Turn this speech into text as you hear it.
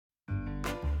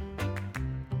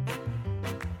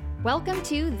Welcome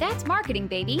to That's Marketing,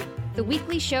 Baby, the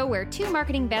weekly show where two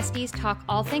marketing besties talk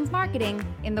all things marketing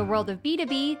in the world of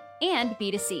B2B and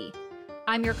B2C.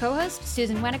 I'm your co-host,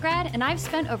 Susan Wenograd, and I've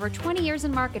spent over 20 years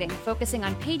in marketing, focusing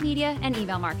on paid media and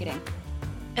email marketing.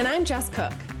 And I'm Jess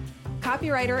Cook,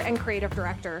 copywriter and creative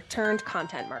director turned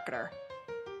content marketer.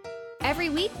 Every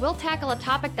week, we'll tackle a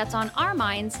topic that's on our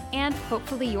minds and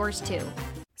hopefully yours too.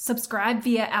 Subscribe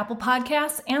via Apple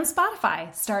Podcasts and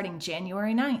Spotify starting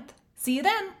January 9th. See you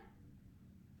then.